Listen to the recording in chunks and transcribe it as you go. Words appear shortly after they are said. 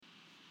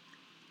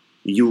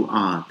You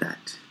are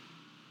that.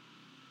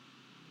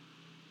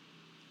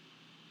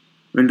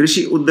 When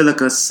Rishi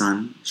Uddalaka's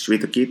son,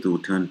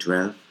 Shvetaketu, turned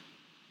 12,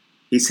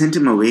 he sent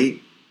him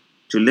away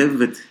to live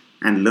with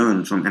and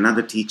learn from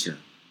another teacher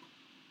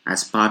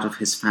as part of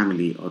his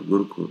family or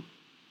Gurukul,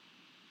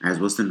 as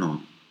was the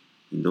norm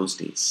in those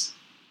days.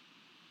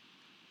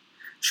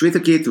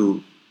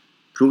 Shvetaketu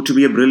proved to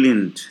be a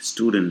brilliant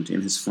student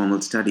in his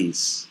formal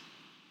studies.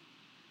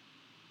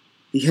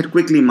 He had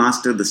quickly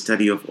mastered the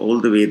study of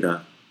all the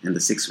Veda and the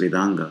 6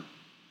 Vedanga.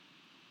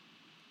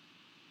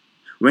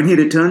 When he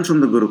returned from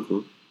the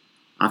Gurukul,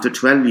 after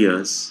 12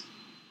 years,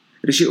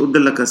 Rishi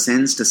Uddalaka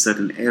sensed a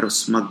certain air of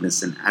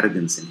smugness and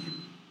arrogance in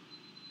him.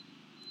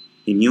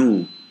 He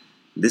knew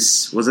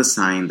this was a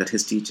sign that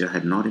his teacher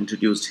had not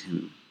introduced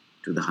him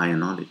to the higher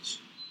knowledge.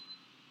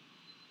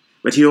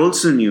 But he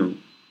also knew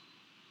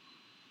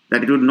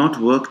that it would not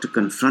work to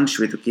confront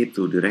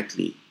Shvetaketu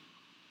directly,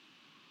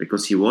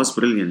 because he was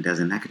brilliant as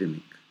an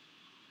academic,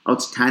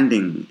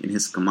 outstanding in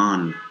his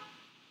command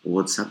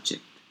over the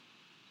subject.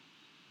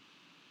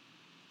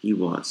 He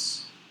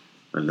was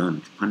a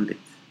learned Pandit.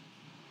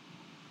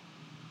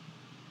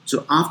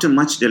 So after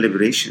much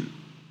deliberation,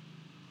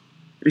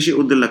 Rishi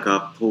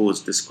Uddalaka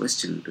posed this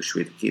question to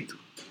Shvetaketu.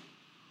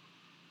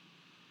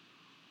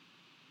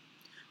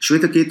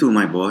 Shvetaketu,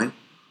 my boy,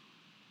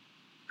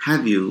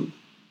 have you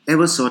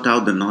ever sought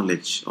out the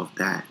knowledge of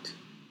that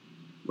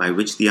by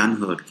which the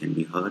unheard can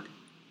be heard,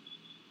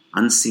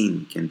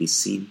 unseen can be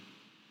seen,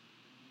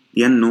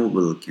 the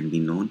unknowable can be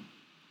known?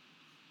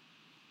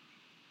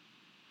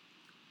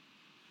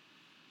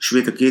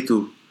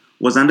 Shvetaketu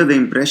was under the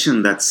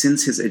impression that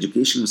since his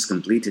education was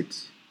completed,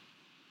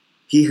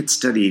 he had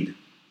studied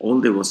all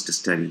there was to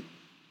study.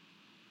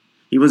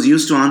 He was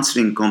used to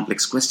answering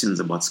complex questions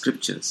about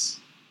scriptures,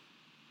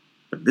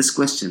 but this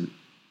question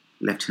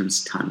left him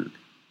stunned.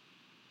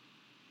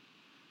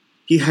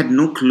 He had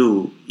no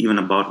clue even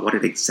about what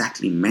it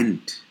exactly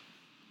meant.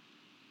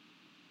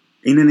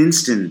 In an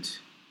instant,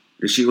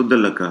 Rishi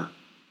Uddalaka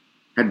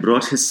had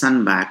brought his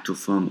son back to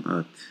firm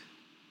earth.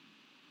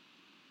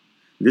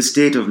 This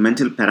state of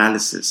mental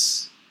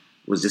paralysis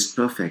was just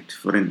perfect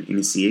for an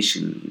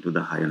initiation into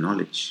the higher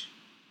knowledge,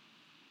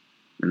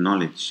 the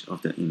knowledge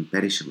of the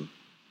imperishable.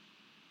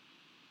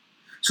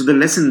 So the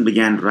lesson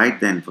began right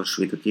then for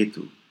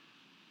Shvetaketu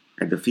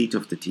at the feet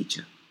of the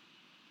teacher.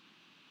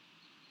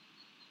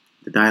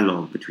 The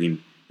dialogue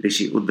between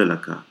Rishi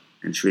Uddalaka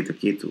and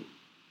Shvetaketu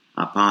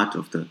are part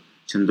of the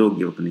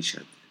Chandogya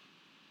Upanishad.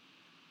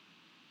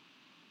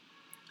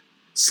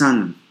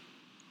 Son,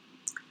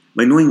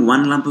 by knowing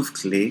one lump of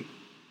clay,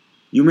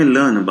 you may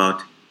learn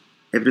about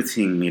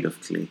everything made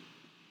of clay.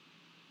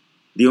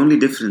 The only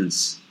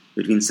difference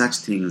between such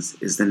things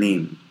is the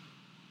name,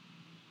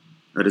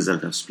 a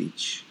result of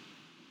speech.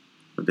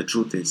 But the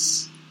truth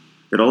is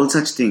that all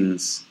such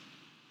things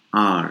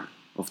are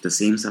of the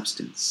same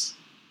substance.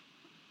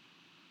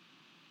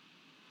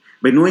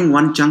 By knowing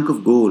one chunk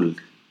of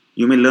gold,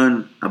 you may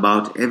learn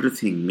about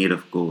everything made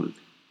of gold.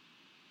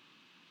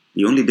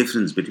 The only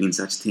difference between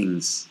such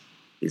things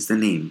is the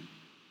name,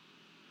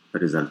 a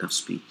result of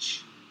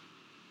speech.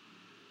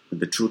 But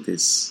the truth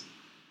is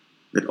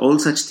that all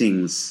such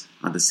things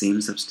are the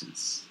same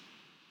substance.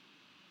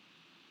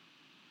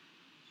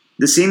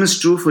 The same is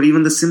true for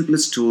even the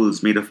simplest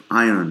tools made of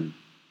iron.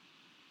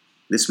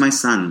 This, my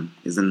son,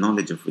 is the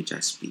knowledge of which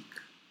I speak.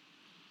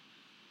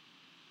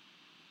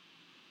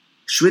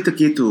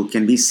 Shvetaketu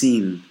can be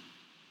seen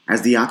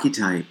as the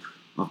archetype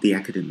of the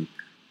academic,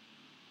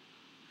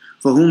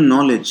 for whom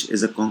knowledge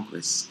is a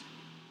conquest.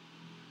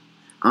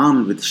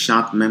 Armed with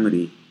sharp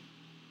memory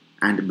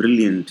and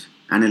brilliant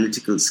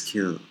analytical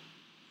skill,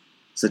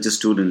 such a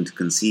student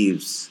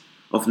conceives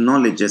of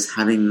knowledge as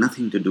having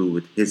nothing to do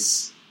with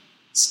his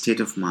state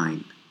of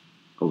mind,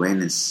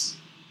 awareness,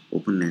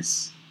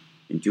 openness,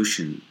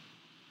 intuition,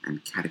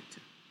 and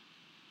character.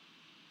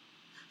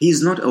 He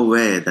is not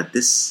aware that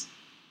this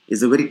is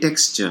the very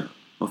texture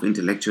of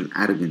intellectual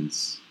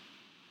arrogance.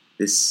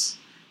 This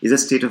is a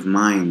state of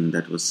mind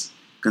that was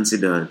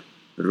considered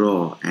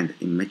raw and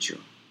immature,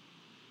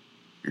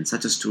 and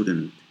such a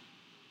student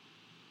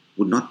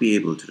would not be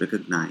able to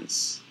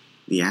recognize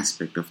the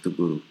aspect of the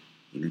Guru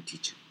in a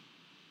teacher.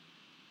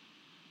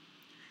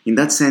 In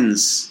that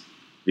sense,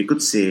 we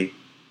could say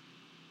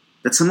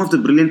that some of the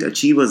brilliant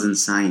achievers in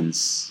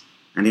science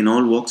and in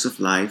all walks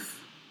of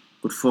life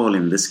could fall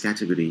in this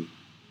category,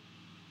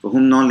 for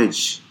whom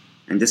knowledge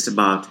and just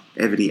about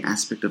every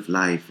aspect of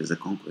life is a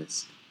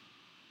conquest.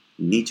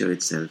 Nature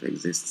itself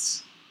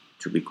exists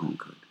to be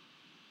conquered.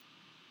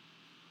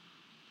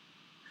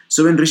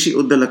 So when Rishi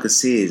Uddalaka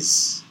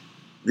says,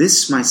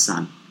 "This, my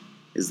son,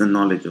 is the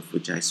knowledge of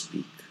which I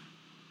speak,"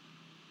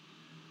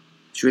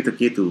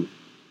 Shvetaketu,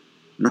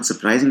 not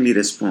surprisingly,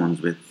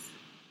 responds with,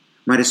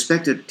 "My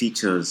respected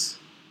teachers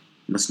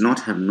must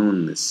not have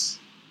known this,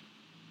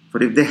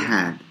 for if they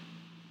had,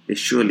 they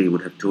surely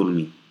would have told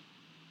me.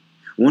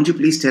 Won't you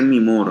please tell me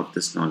more of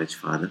this knowledge,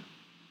 Father?"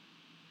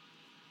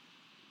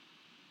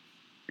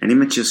 An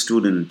immature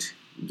student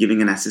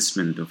giving an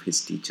assessment of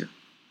his teacher.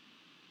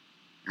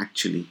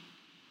 Actually,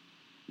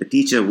 the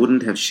teacher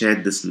wouldn't have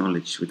shared this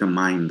knowledge with a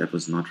mind that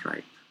was not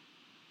ripe.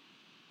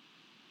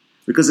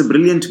 Because a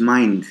brilliant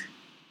mind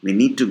may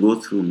need to go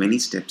through many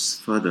steps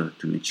further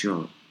to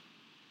mature,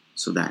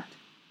 so that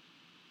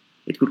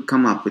it could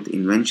come up with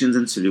inventions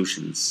and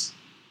solutions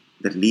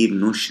that leave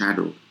no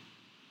shadow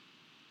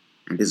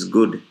and is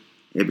good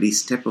every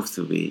step of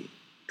the way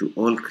to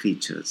all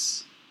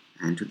creatures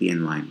and to the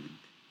environment.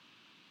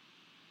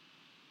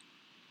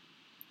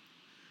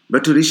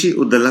 But to Rishi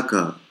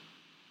Uddalaka,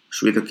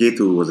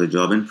 Shwetaketu was a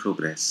job in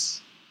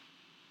progress.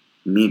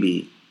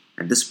 Maybe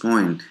at this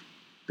point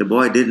the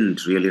boy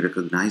didn't really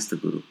recognize the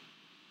Guru.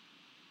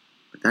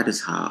 But that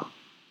is how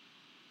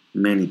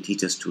many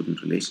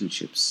teacher-student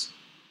relationships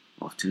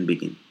often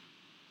begin.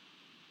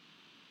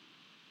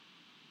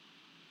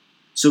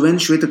 So when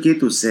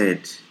Shwetaketu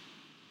said,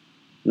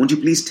 "Won't you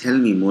please tell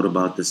me more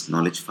about this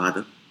knowledge,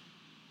 Father?"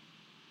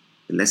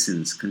 the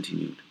lessons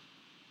continued.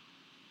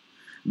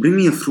 "Bring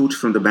me a fruit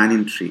from the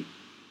banyan tree."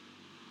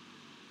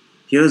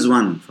 "Here's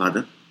one,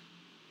 Father."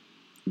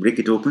 "Break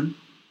it open."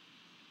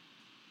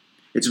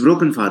 "It's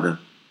broken, Father."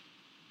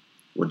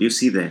 "What do you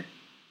see there?"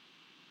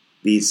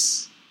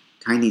 "These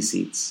tiny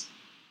seeds."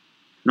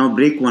 "Now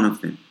break one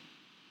of them."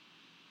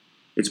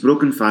 "It's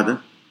broken,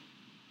 Father."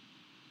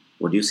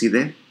 "What do you see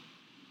there?"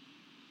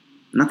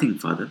 "Nothing,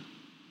 Father."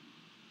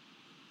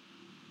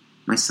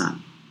 "My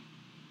son,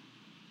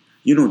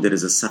 you know there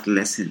is a subtle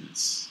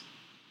essence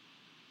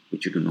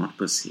which you do not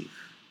perceive.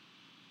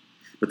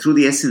 But through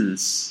the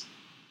essence,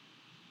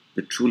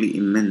 the truly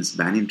immense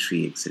banyan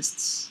tree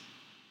exists.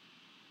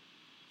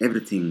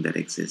 Everything that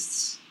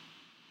exists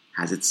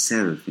has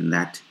itself in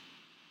that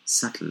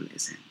subtle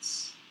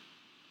essence.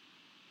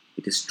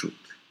 It is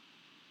truth.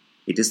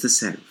 It is the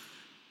self.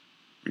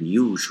 And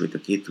you,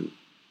 Shwetaketu,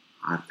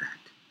 are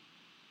that.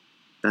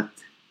 Tat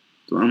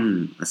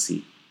Tvam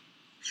Asi,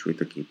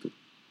 Shwetaketu.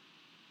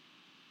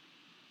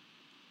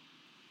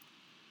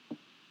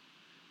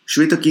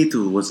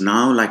 Shwetaketu was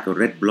now like a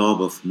red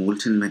blob of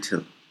molten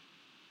metal,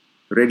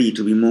 ready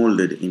to be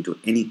molded into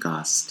any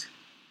cast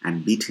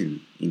and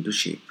beaten into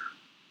shape.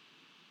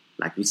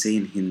 Like we say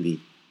in Hindi,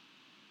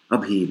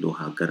 Abhi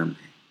loha garam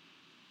hai.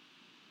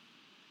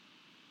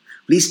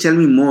 "Please tell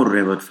me more,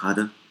 revered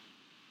Father."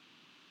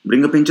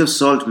 "Bring a pinch of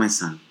salt, my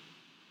son."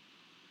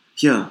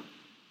 "Here,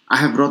 I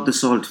have brought the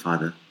salt,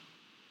 Father."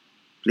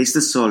 "Place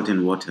the salt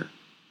in water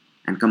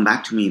and come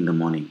back to me in the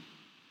morning."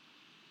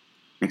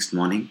 "Next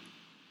morning,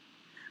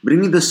 bring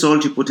me the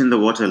salt you put in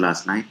the water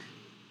last night."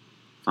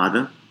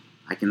 "Father,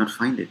 I cannot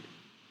find it."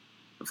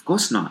 "Of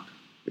course not.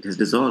 It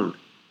has dissolved.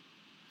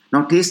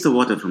 Now taste the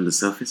water from the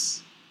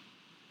surface."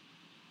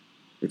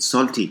 "It's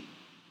salty."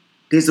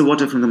 "Taste the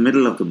water from the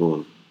middle of the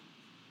bowl."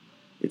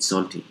 "It's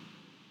salty."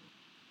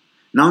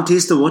 "Now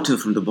taste the water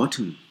from the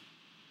bottom."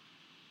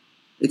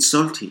 "It's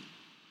salty."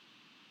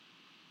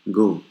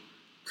 "Go,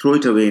 throw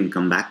it away and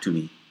come back to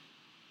me."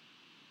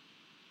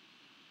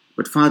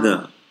 "But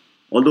Father,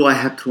 although I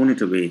have thrown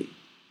it away,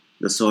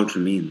 the salt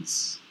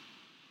remains."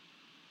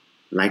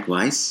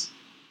 "Likewise,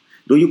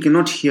 though you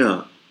cannot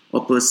hear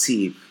or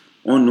perceive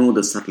or know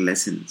the subtle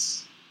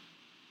essence,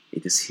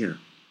 it is here.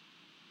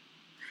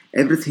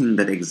 Everything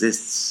that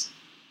exists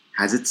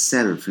has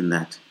itself in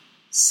that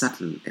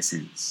subtle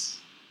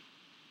essence.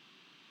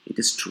 It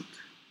is truth.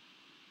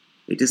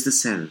 It is the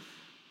self.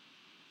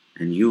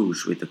 And you,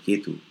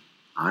 Shwetaketu,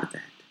 are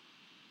that.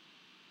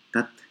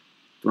 Tat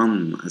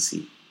Tvam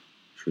Asi,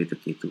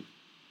 Shwetaketu.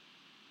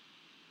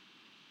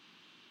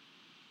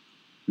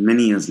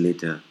 Many years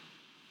later,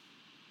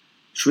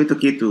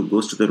 Shwetaketu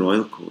goes to the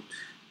royal court.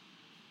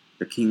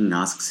 The king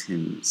asks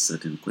him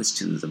certain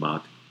questions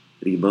about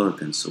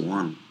rebirth and so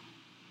on,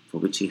 for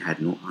which he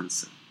had no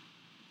answer.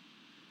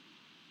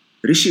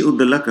 Rishi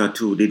Uddalaka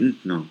too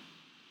didn't know,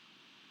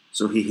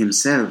 so he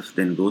himself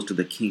then goes to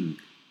the king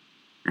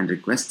and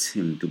requests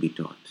him to be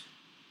taught.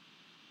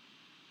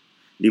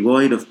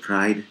 Devoid of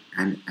pride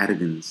and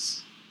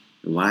arrogance,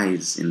 the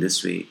wise in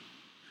this way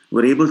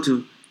were able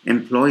to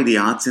employ the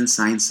arts and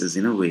sciences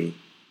in a way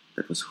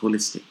that was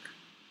holistic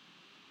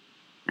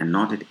and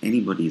not at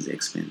anybody's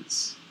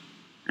expense,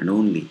 and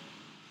only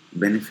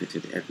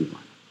benefited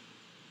everyone.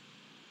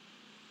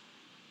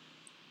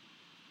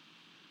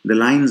 The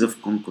lines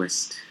of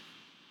conquest.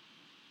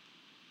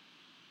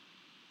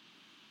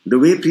 The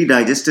way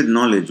pre-digested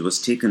knowledge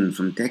was taken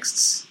from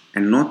texts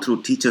and not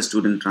through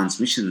teacher-student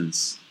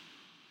transmissions,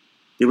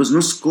 there was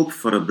no scope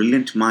for a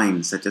brilliant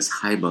mind such as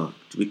Haiba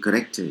to be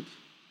corrected,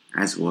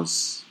 as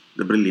was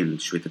the brilliant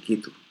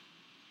Shwetaketu.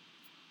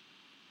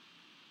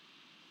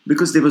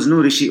 Because there was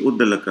no Rishi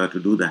Uddalaka to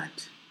do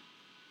that.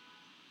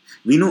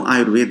 We know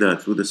Ayurveda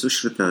through the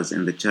Sushrutas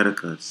and the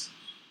Charakas,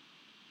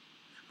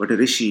 but a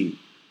Rishi,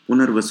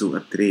 Punarvasu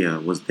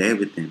Atreya, was there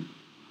with them.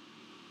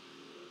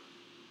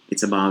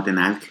 It's about an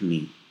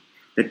alchemy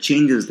that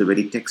changes the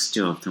very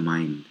texture of the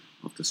mind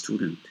of the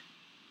student.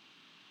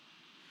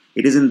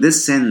 It is in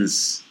this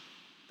sense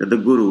that the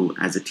Guru,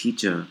 as a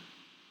teacher,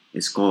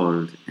 is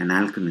called an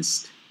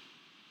alchemist.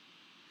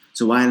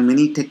 So while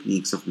many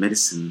techniques of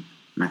medicine,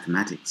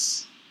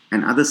 mathematics,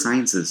 and other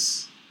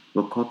sciences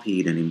were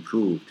copied and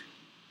improved,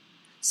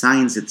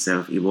 science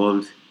itself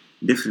evolved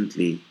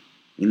differently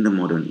in the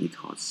modern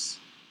ethos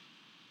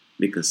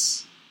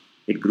because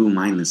it grew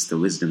minus the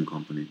wisdom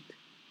component.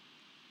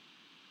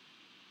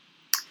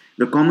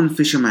 The common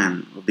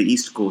fisherman of the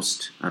east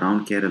coast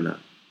around Kerala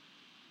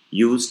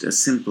used a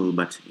simple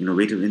but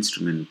innovative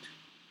instrument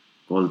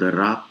called the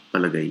Ra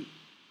Palagai,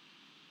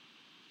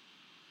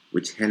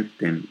 which helped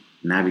them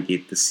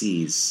navigate the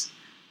seas.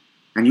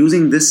 And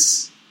using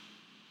this,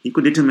 he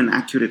could determine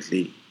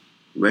accurately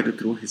where to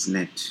throw his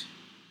net.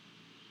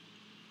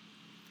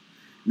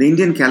 The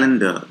Indian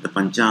calendar, the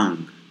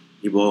Panchang,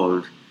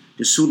 evolved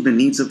to suit the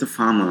needs of the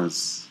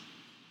farmers,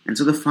 and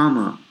so the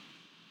farmer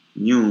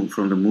knew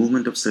from the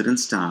movement of certain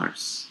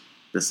stars,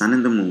 the sun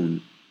and the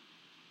moon,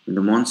 when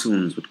the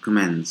monsoons would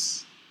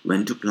commence,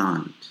 when to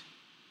plant,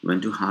 when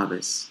to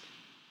harvest.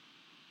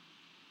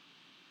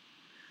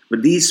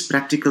 But these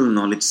practical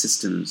knowledge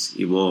systems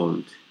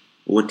evolved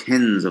over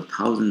tens of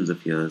thousands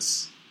of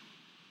years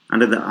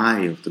under the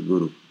eye of the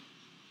Guru.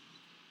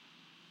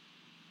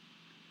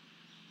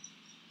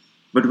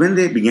 But when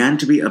they began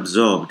to be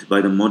absorbed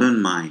by the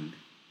modern mind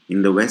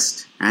in the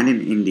West and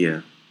in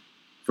India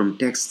from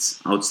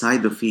texts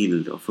outside the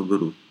field of a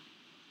Guru,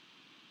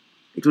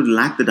 it would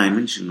lack the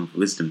dimension of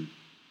wisdom.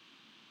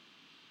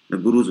 The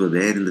Gurus were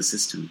there in the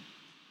system,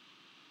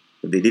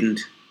 but they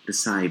didn't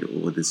preside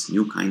over this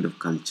new kind of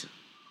culture.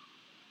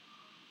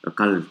 A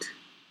cult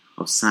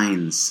of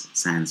science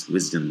sans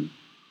wisdom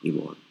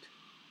evolved.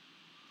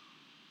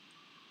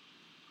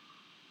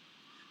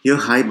 Here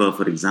Hyber,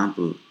 for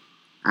example,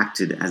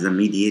 acted as a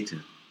mediator,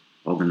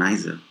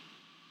 organizer,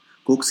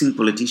 coaxing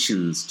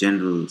politicians,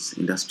 generals,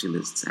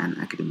 industrialists, and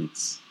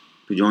academics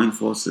to join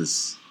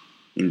forces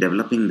in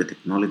developing the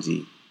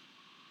technology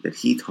that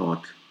he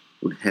thought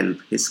would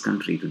help his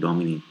country to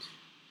dominate.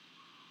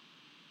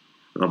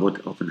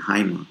 Robert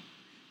Oppenheimer,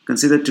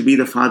 considered to be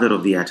the father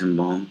of the atom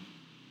bomb,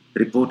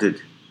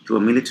 reported to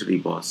a military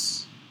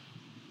boss,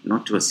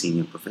 not to a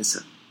senior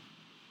professor.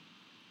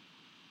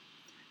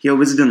 Here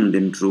wisdom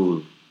didn't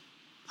rule,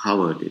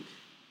 power did.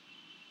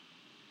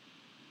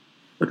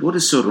 But what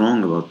is so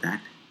wrong about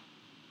that?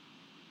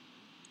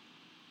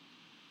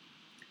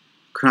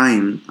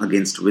 Crime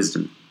against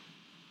wisdom.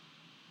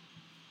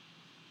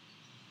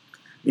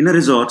 In a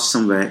resort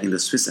somewhere in the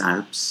Swiss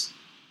Alps,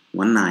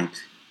 one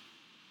night,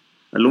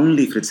 a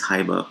lonely Fritz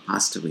Hyber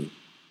passed away,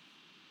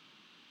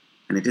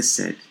 and it is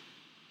said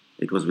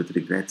it was with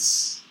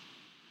regrets,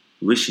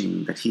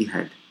 wishing that he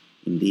had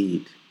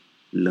indeed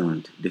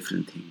learned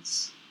different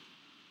things.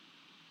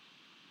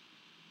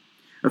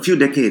 A few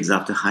decades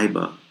after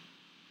Hyber,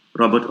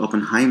 Robert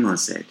Oppenheimer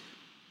said,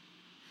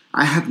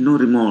 "I have no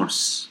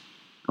remorse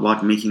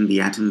about making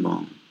the atom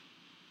bomb.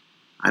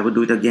 I would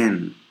do it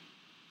again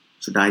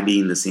should I be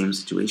in the same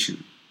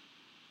situation.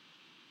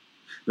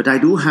 But I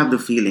do have the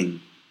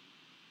feeling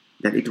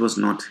that it was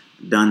not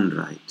done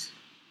right.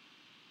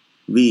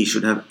 We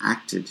should have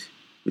acted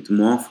with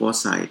more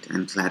foresight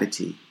and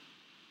clarity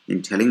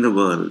in telling the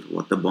world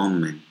what the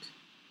bomb meant.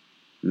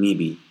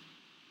 Maybe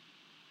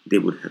they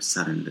would have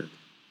surrendered."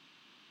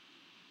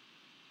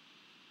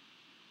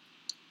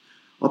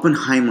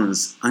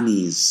 Oppenheimer's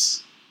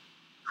unease,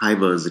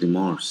 Hyber's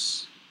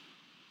remorse,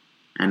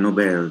 and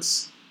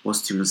Nobel's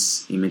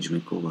posthumous image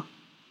makeover.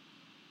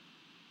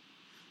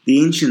 The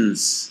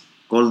ancients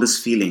call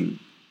this feeling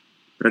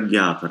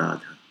pragya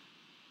aparadha,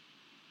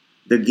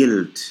 the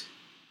guilt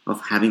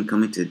of having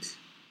committed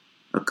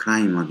a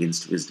crime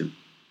against wisdom,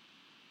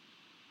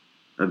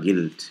 a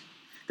guilt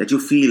that you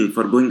feel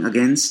for going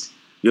against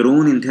your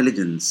own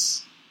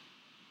intelligence,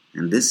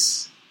 and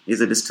this is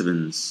a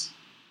disturbance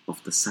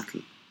of the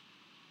subtle.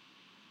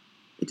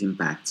 It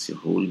impacts your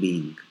whole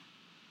being.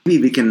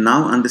 Maybe we can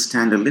now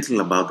understand a little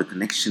about the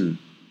connection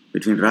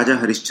between Raja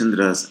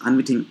Harishchandra's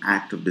unwitting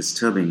act of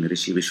disturbing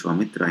Rishi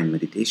Vishwamitra in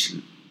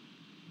meditation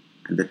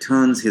and the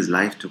turns his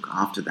life took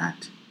after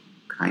that,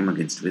 crime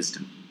against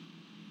wisdom.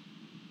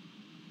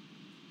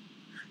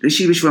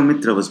 Rishi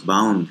Vishwamitra was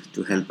bound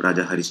to help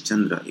Raja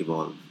Harishchandra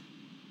evolve.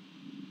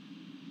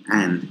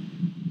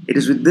 And it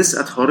is with this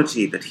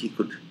authority that he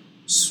could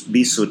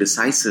be so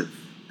decisive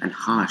and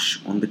harsh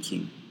on the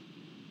king.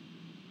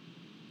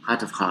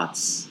 Heart of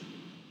hearts,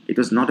 it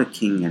was not a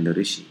king and a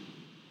rishi.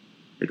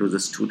 It was a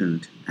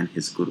student and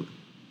his guru.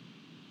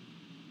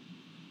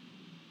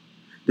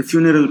 The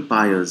funeral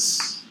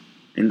pyres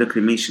in the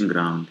cremation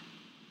ground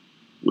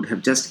would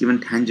have just given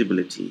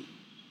tangibility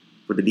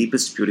for the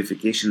deepest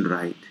purification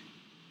rite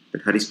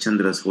that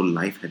Harishchandra's whole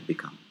life had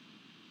become.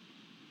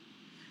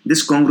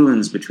 This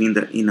congruence between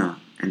the inner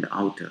and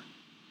outer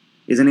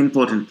is an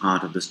important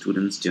part of the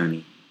student's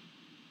journey.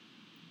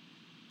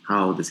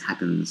 How this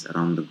happens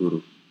around the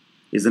guru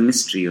is a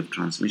mystery of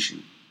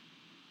transmission,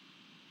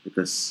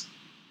 because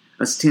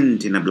a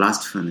stint in a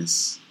blast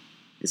furnace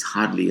is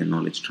hardly a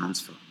knowledge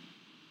transfer.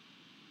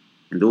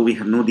 And though we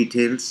have no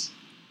details,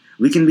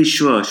 we can be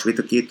sure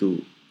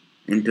Shvetaketu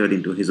entered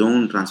into his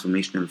own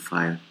transformational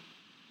fire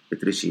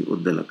with Rishi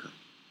Uddalaka.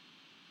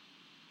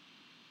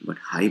 But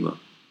Hyber,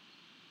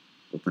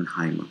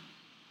 Oppenheimer,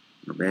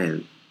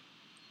 Nobel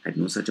had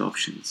no such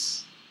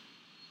options.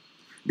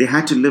 they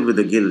had to live with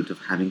the guilt of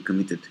having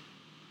committed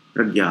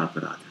pragya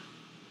aparadha,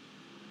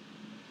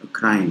 a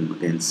crime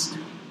against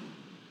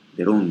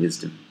their own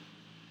wisdom,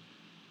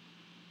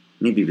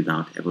 maybe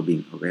without ever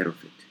being aware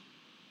of it.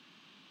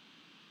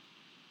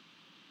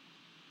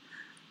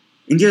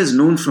 India is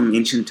known from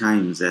ancient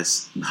times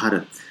as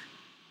Bharat.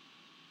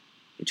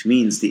 It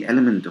means the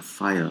element of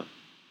fire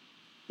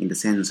in the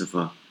sense of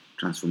a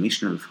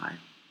transformational fire.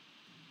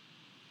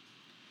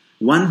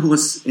 One who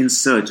was in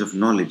search of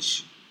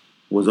knowledge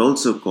was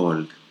also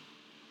called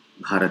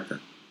Bharata.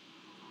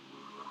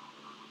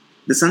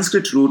 The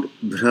Sanskrit root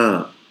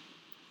bhra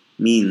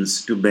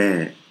means to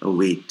bear a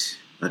weight,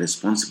 a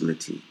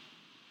responsibility.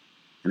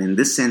 And in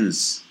this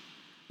sense,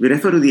 we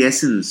refer to the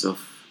essence of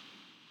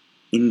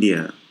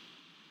India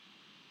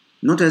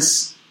not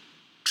as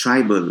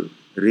tribal,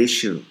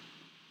 racial,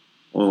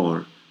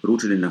 or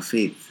rooted in a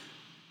faith,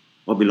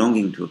 or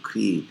belonging to a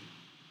creed,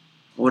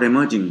 or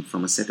emerging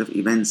from a set of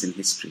events in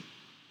history.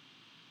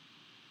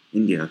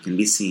 India can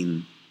be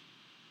seen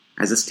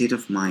as a state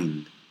of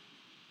mind,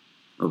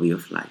 a way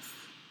of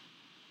life.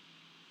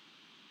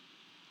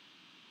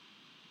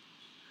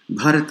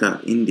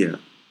 Bharata, India,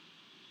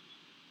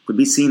 could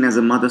be seen as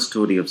a mother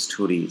story of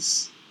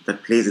stories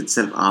that plays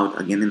itself out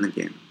again and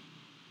again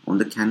on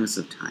the canvas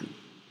of time,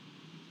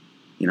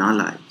 in our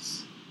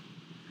lives,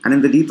 and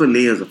in the deeper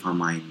layers of our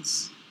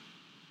minds.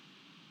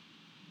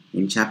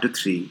 In chapter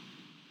 3,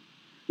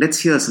 let's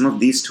hear some of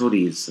these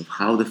stories of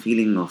how the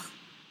feeling of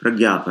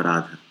pragya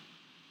aparadha,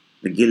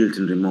 the guilt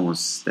and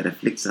remorse that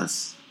afflicts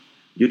us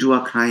due to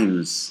our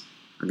crimes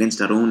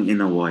against our own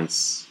inner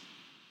voice,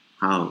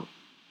 how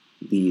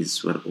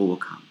these were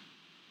overcome.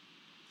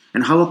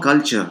 And how a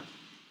culture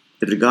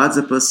that regards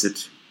the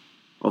pursuit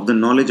of the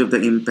knowledge of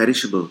the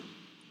imperishable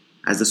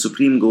as the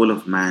supreme goal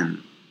of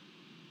man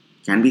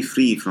can be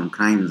free from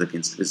crimes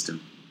against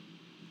wisdom,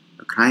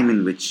 a crime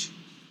in which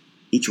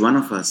each one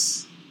of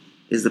us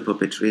is the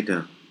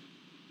perpetrator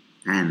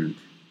and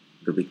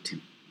the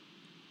victim.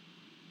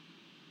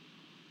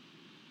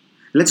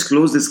 Let's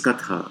close this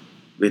katha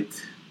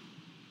with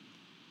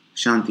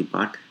Shanti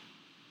Path,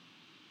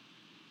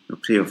 a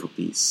prayer for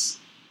peace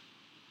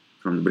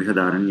from the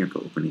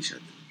Brihadaranyaka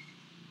Upanishad.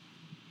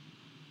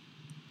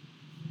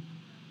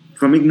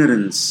 From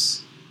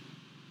ignorance,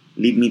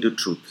 lead me to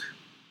truth.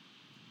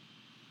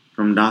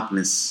 From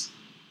darkness,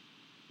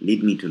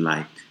 lead me to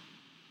light.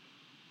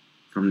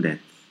 From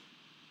death,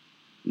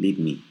 lead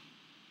me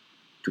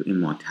to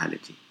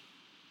immortality.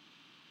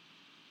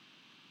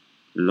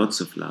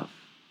 Lots of love.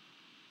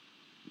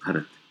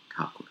 Bharat.